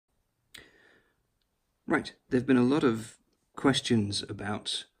Right, there have been a lot of questions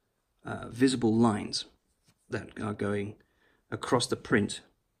about visible lines that are going across the print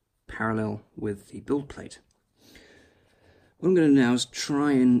parallel with the build plate. What I'm going to now is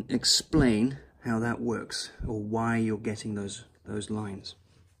try and explain how that works, or why you're getting those lines.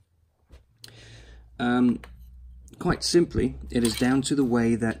 Quite simply, it is down to the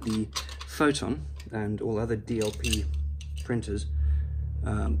way that the Photon and all other DLP printers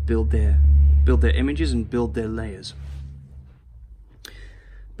build their images and build their layers.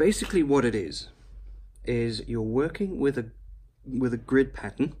 Basically what it is you're working with a grid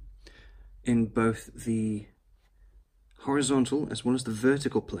pattern in both the horizontal as well as the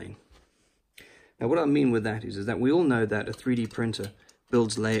vertical plane. Now what I mean with that is that we all know that a 3D printer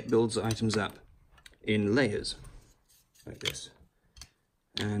builds items up in layers like this,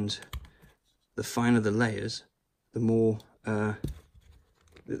 and the finer the layers, the more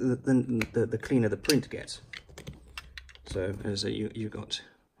the cleaner the print gets. So as you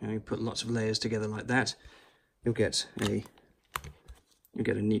put lots of layers together like that, you'll get a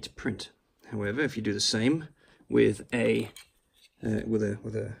neat print. However, if you do the same with a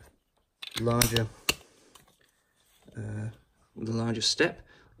larger step,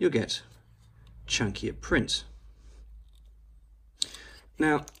 you'll get chunkier print.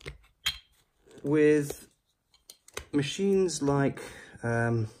 Now, with machines like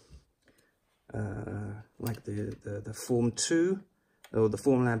the Form 2 or the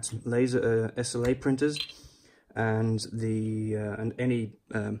Formlabs laser SLA printers, and any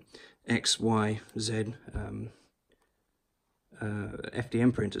X, Y, Z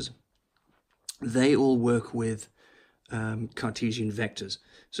FDM printers, they all work with Cartesian vectors.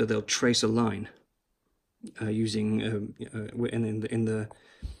 So they'll trace a line using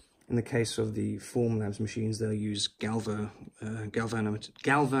in the case of the Formlabs machines, they'll use galvos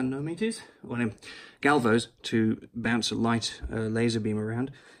to bounce a light laser beam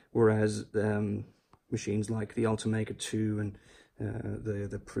around, whereas machines like the Ultimaker 2 and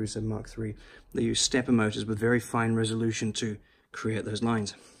the Prusa Mark III, they use stepper motors with very fine resolution to create those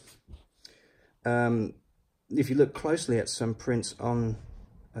lines. If you look closely at some prints on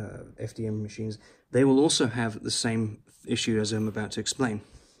FDM machines, they will also have the same issue as I'm about to explain.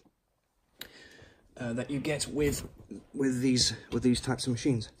 That you get with these types of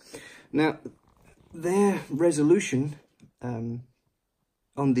machines. Now, their resolution on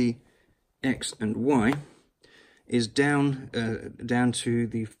the X and Y is down to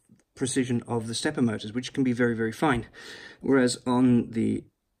the precision of the stepper motors, which can be very, very fine. Whereas on the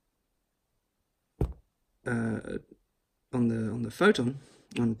Photon,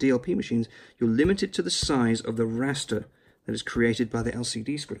 on DLP machines, you're limited to the size of the raster that is created by the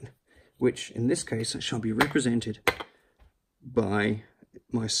LCD screen, which in this case shall be represented by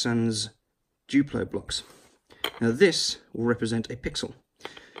my son's Duplo blocks. Now this will represent a pixel,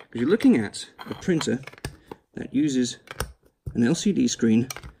 because you're looking at a printer that uses an LCD screen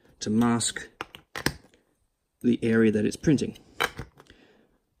to mask the area that it's printing.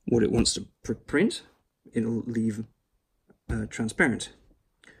 What it wants to print, it'll leave transparent.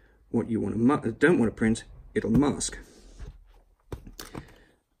 What you don't want to print, it'll mask.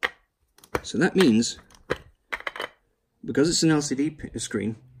 So that means, because it's an LCD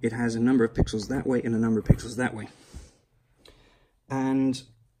screen, it has a number of pixels that way and a number of pixels that way. And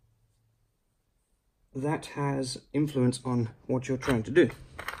that has influence on what you're trying to do.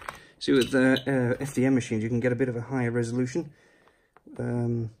 See, with FDM machines, you can get a bit of a higher resolution, but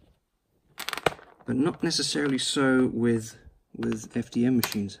not necessarily so with FDM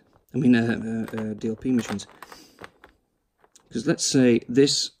machines. I mean, DLP machines. Because let's say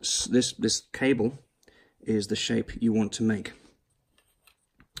this cable is the shape you want to make,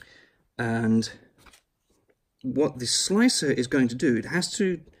 and what the slicer is going to do, it has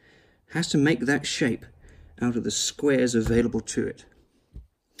to make that shape out of the squares available to it.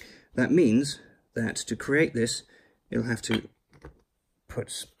 That means that to create this, it'll have to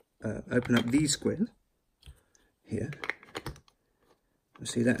open up these squares here.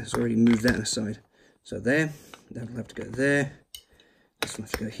 See, that has already moved that aside. So there, that'll have to go there. This will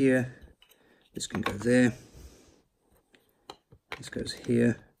have to go here. This can go there. This goes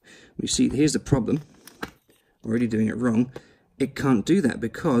here. We see, here's the problem. Already doing it wrong. It can't do that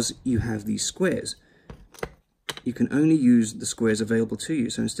because you have these squares. You can only use the squares available to you.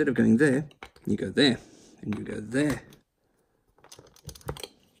 So instead of going there, you go there, and you go there.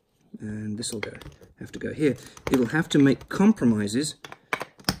 And this will have to go here. It'll have to make compromises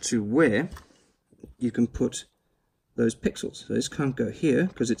to where you can put those pixels. So this can't go here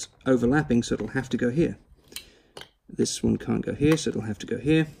because it's overlapping, so it'll have to go here. This one can't go here, so it'll have to go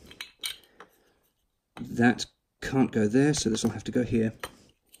here. That can't go there, so this will have to go here.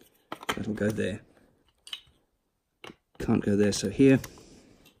 That'll go there. Can't go there, so here.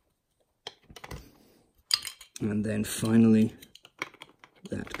 And then finally,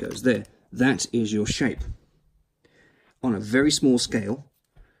 that goes there. That is your shape. On a very small scale,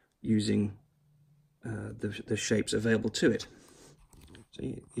 using the shapes available to it. So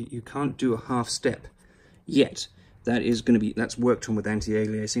you can't do a half step yet. That's worked on with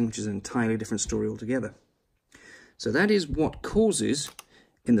anti-aliasing, which is an entirely different story altogether. So that is what causes,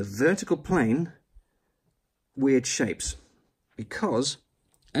 in the vertical plane, weird shapes. Because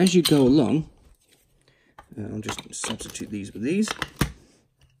as you go along, I'll just substitute these with these.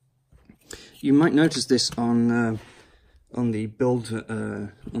 You might notice this on the build,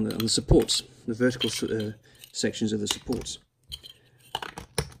 on the supports, the vertical sections of the supports.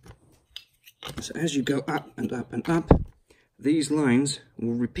 So as you go up and up and up, these lines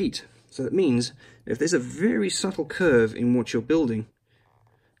will repeat. So that means if there's a very subtle curve in what you're building,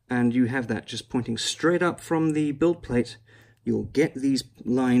 and you have that just pointing straight up from the build plate, you'll get these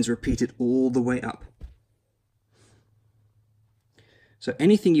lines repeated all the way up. So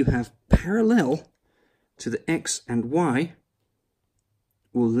anything you have parallel to the X and Y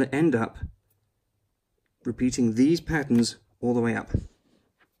will end up repeating these patterns all the way up.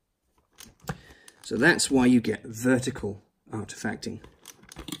 So that's why you get vertical artifacting.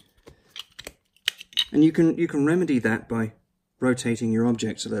 And you can remedy that by rotating your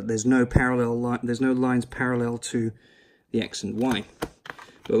object so that there's no lines parallel to the X and Y.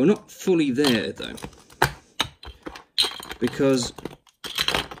 But we're not fully there though, because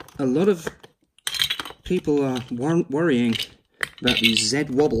a lot of people are worrying about the Z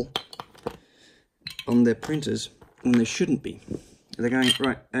wobble on their printers when they shouldn't be. They're going,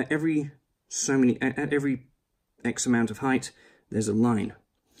 right, at every X amount of height, there's a line.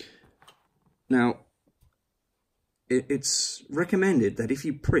 Now, it's recommended that if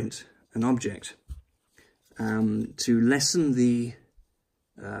you print an object to lessen the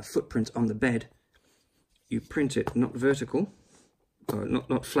footprint on the bed, you print it not vertical, or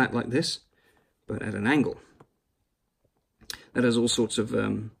not flat like this, but at an angle. That has all sorts of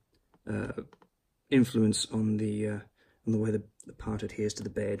influence on the way the part adheres to the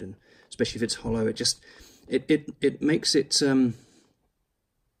bed, and especially if it's hollow, it makes it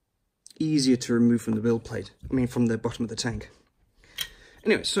easier to remove from the build plate. I mean, from the bottom of the tank.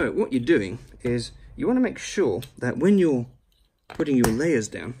 Anyway, so what you're doing is you want to make sure that when you're putting your layers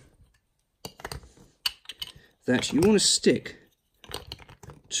down, that you want to stick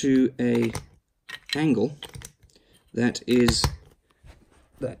to a angle that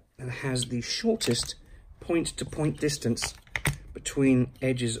has the shortest point-to-point distance between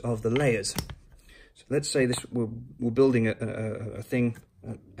edges of the layers. So let's say we're building a thing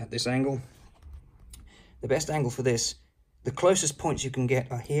at this angle. The best angle for this, the closest points you can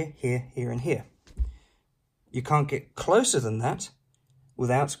get are here, here, here, and here. You can't get closer than that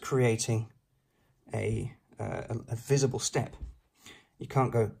without creating a visible step. You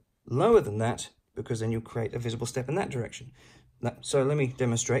can't go lower than that, because then you'll create a visible step in that direction. So let me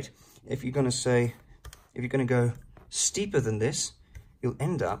demonstrate. If you're going to go steeper than this, you'll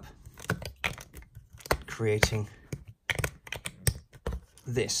end up creating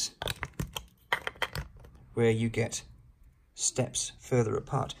this, where you get steps further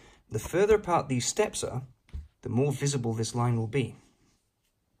apart. The further apart these steps are, the more visible this line will be.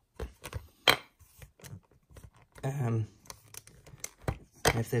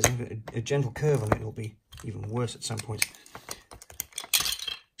 If there's a gentle curve on it, it'll be even worse at some point.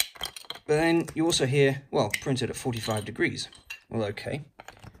 But then you also hear, well, printed at 45 degrees. Well, okay.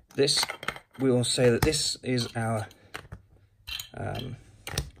 This, we will say that this is our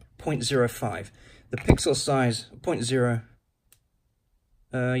 0.05. The pixel size, 0.05.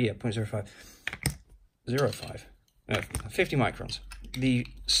 50 microns. The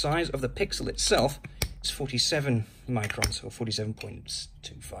size of the pixel itself is 47 microns, or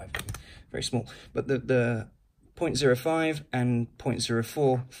 47.25, very small. But the 0.05 and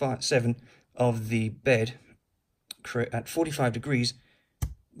 0.047 of the bed at 45 degrees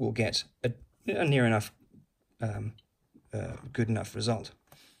will get a near enough good enough result,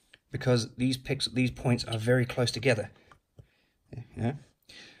 because these points are very close together. Yeah.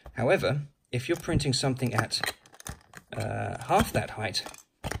 However, if you're printing something at half that height,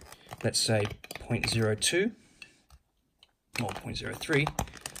 let's say 0.02 or 0.03,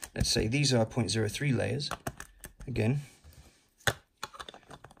 let's say these are 0.03 layers, again,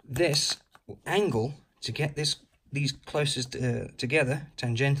 this will angle to get these closest together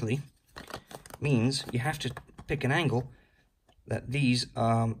tangentially, means you have to pick an angle that these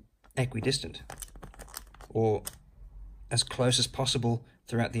are equidistant. or as close as possible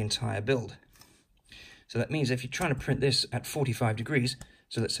throughout the entire build. So that means if you're trying to print this at 45 degrees,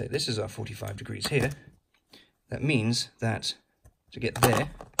 so let's say this is our 45 degrees here, that means that to get there,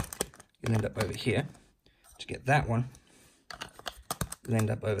 you'll end up over here. To get that one, you'll end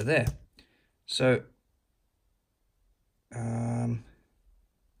up over there. So, am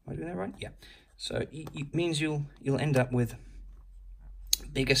I doing that right? Yeah. So it means you'll end up with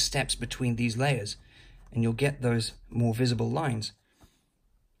bigger steps between these layers, and you'll get those more visible lines.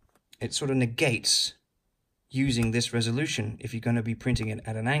 It sort of negates using this resolution if you're going to be printing it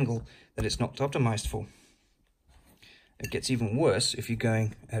at an angle that it's not optimized for. It gets even worse if you're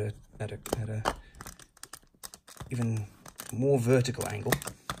going at a even more vertical angle,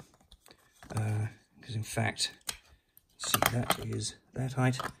 because in fact, see, that is that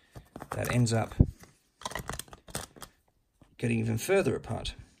height, that ends up getting even further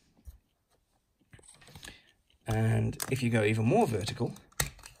apart. And if you go even more vertical,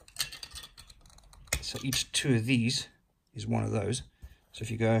 so each two of these is one of those. So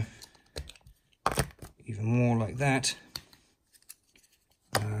if you go even more like that,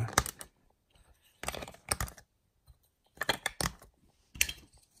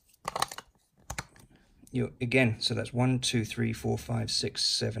 you again, so that's 1, 2, 3, 4, 5, 6,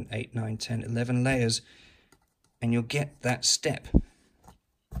 7, 8, 9, 10, 11 layers, and you'll get that step.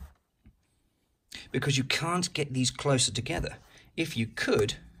 Because you can't get these closer together. If you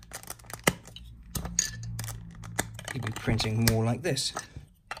could, you'd be printing more like this.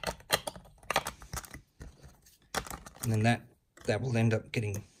 And then that will end up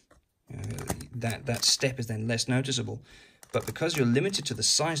getting, that step is then less noticeable. But because you're limited to the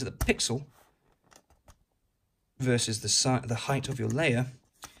size of the pixel versus the height of your layer,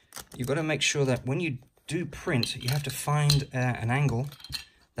 you've got to make sure that when you do print, you have to find an angle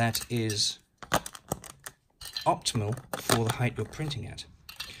that is optimal for the height you're printing at.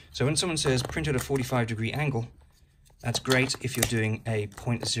 So when someone says print at a 45-degree angle, that's great if you're doing a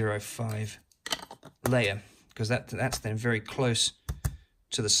 0.05 layer, because that's then very close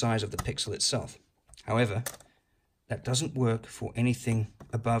to the size of the pixel itself. However, that doesn't work for anything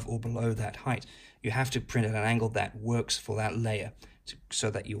above or below that height. You have to print at an angle that works for that layer,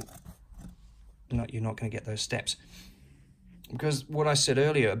 so that you're not going to get those steps. Because what I said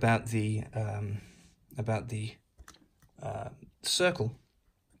earlier about the circle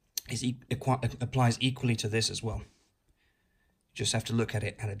applies equally to this as well. You just have to look at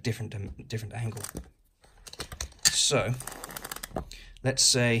it at a different angle. So, let's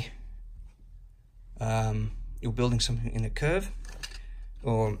say you're building something in a curve,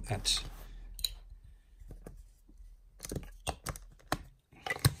 or at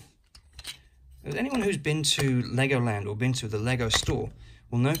anyone who's been to Legoland or been to the Lego store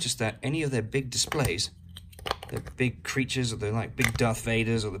will notice that any of their big displays, the big creatures, or the like big Darth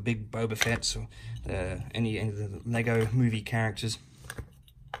Vaders, or the big Boba Fett's, or any of the Lego movie characters,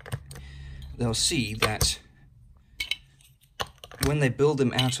 they'll see that when they build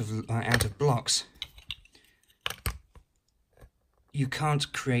them out of blocks, you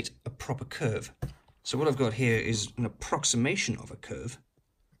can't create a proper curve. So what I've got here is an approximation of a curve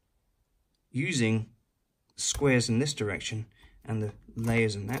using squares in this direction and the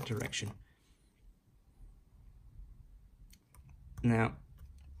layers in that direction. Now,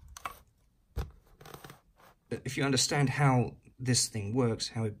 if you understand how this thing works,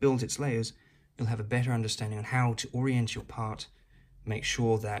 how it builds its layers, you'll have a better understanding on how to orient your part, make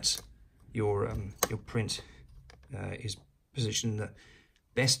sure that your print is positioned in the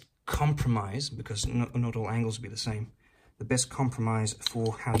best compromise, because not all angles will be the same, the best compromise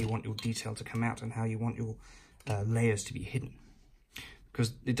for how you want your detail to come out and how you want your layers to be hidden.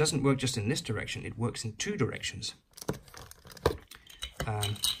 Because it doesn't work just in this direction, it works in two directions.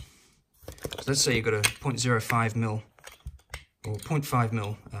 So let's say you've got a 0.05 mil or 0.5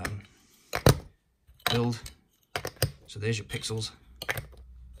 mil build. So there's your pixels.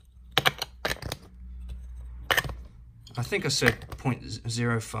 I think I said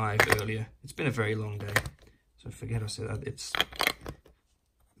 0.05 earlier. It's been a very long day, so forget I said that. It's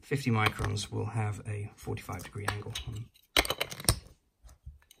 50 microns will have a 45-degree angle,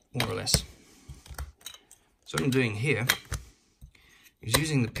 more or less. So what I'm doing here is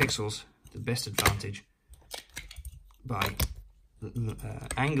using the pixels to the best advantage by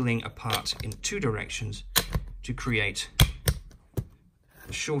angling a part in two directions to create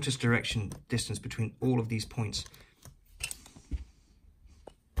the shortest distance between all of these points.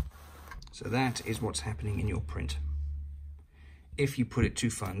 So that is what's happening in your print. If you put it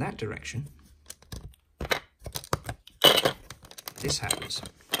too far in that direction, this happens.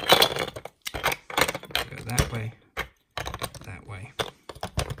 Go that way, that way,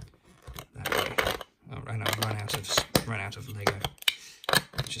 that way. Oh, and I've run out of Lego.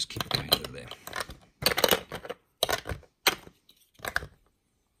 Let's just keep going over there.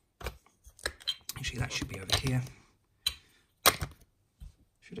 Actually, that should be over here.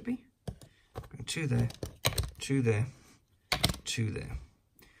 Should it be? Going 2 there, 2 there, 2 there.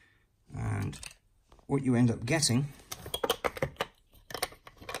 And what you end up getting,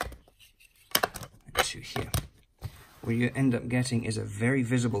 2 here. What you end up getting is a very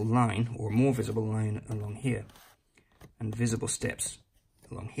visible line, or more visible line along here, and visible steps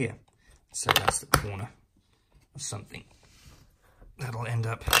along here. So that's the corner of something. That'll end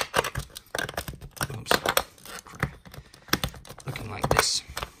up, oops, crap, looking like this,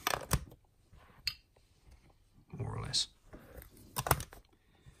 more or less.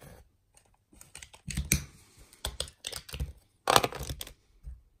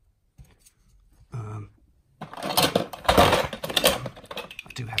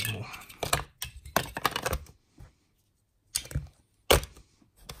 I do have more.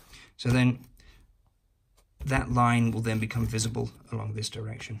 So then that line will then become visible along this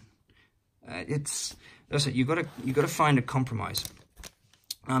direction. That's it. You've got to find a compromise.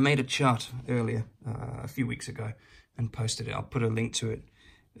 I made a chart earlier, a few weeks ago, and posted it. I'll put a link to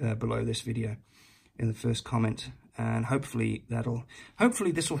it below this video in the first comment, and hopefully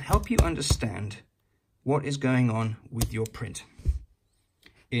this will help you understand what is going on with your print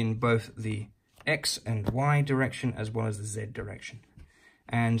in both the X and Y direction as well as the Z direction,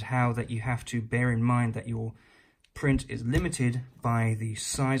 and how that you have to bear in mind that your print is limited by the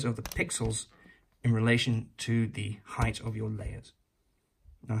size of the pixels in relation to the height of your layers.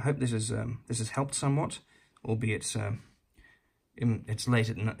 Now, I hope this has helped somewhat, albeit it's late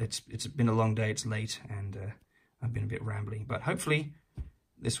at night. It's been a long day. It's late, and I've been a bit rambly. But hopefully,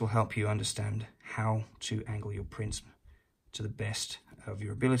 this will help you understand how to angle your prints to the best of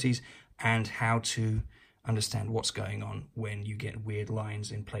your abilities, and how to understand what's going on when you get weird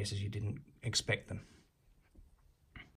lines in places you didn't expect them.